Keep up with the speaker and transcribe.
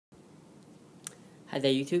Hi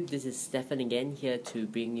there YouTube, this is Stefan again, here to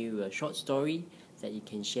bring you a short story that you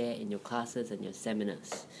can share in your classes and your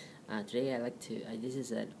seminars. Today this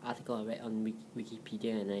is an article I read on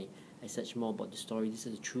Wikipedia, and I searched more about the story. This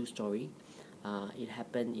is a true story. It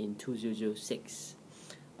happened in 2006.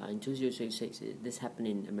 In 2006, this happened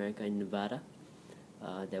in America, in Nevada.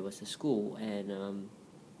 There was a school, and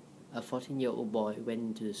a 14-year-old boy went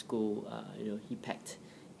into the school. He packed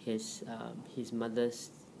his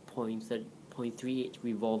mother's .38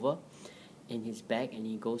 revolver in his bag, and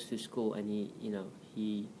he goes to school, and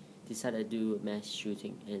he decided to do a mass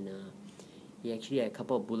shooting, and he actually had a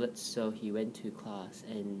couple of bullets, so he went to class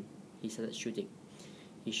and he started shooting.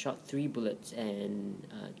 He shot 3 bullets, and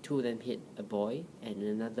 2 of them hit a boy, and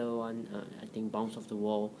another one I think bounced off the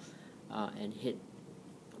wall and hit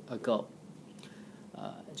a girl.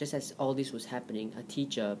 Just as all this was happening, a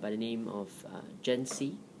teacher by the name of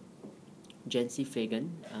Jancy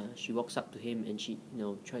Fagan, she walks up to him, and she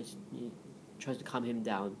tries to calm him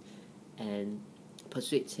down and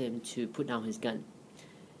persuades him to put down his gun.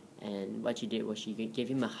 And what she did was she gave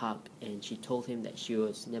him a hug, and she told him that she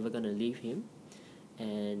was never going to leave him.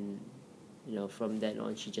 And from then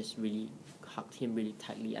on, she just really hugged him really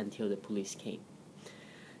tightly until the police came.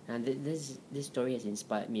 And this story has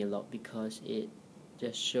inspired me a lot, because it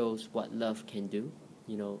just shows what love can do.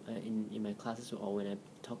 In my classes, or when I'm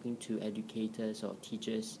talking to educators or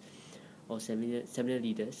teachers or seminar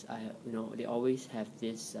leaders, they always have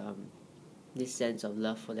this sense of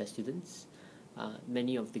love for their students.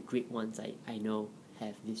 Many of the great ones I know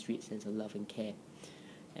have this great sense of love and care.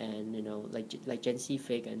 And like Jancy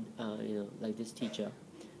Fagan, like this teacher,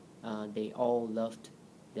 they all loved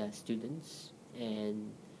their students,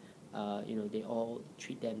 and they all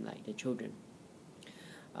treat them like their children.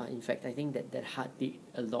 In fact, I think that heart did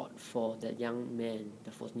a lot for that young man,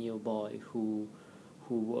 the 14-year-old boy who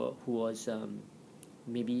was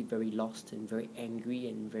maybe very lost and very angry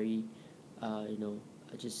and very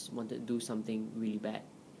just wanted to do something really bad.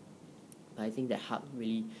 But I think that hug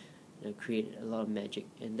really created a lot of magic,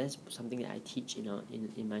 and that's something that I teach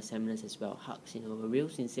in my seminars as well. Hugs, a real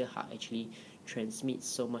sincere hug actually transmits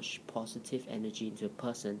so much positive energy into a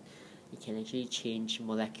person. It can actually change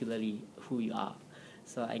molecularly who you are.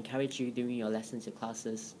 So I encourage you during your lessons, your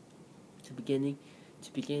classes, to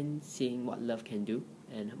begin seeing what love can do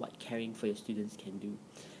and what caring for your students can do.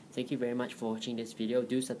 Thank you very much for watching this video.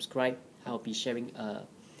 Do subscribe. I'll be sharing a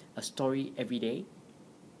story every day.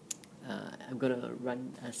 I'm gonna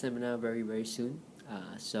run a seminar very, very soon,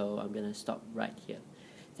 so I'm gonna stop right here.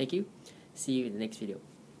 Thank you. See you in the next video.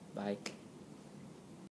 Bye.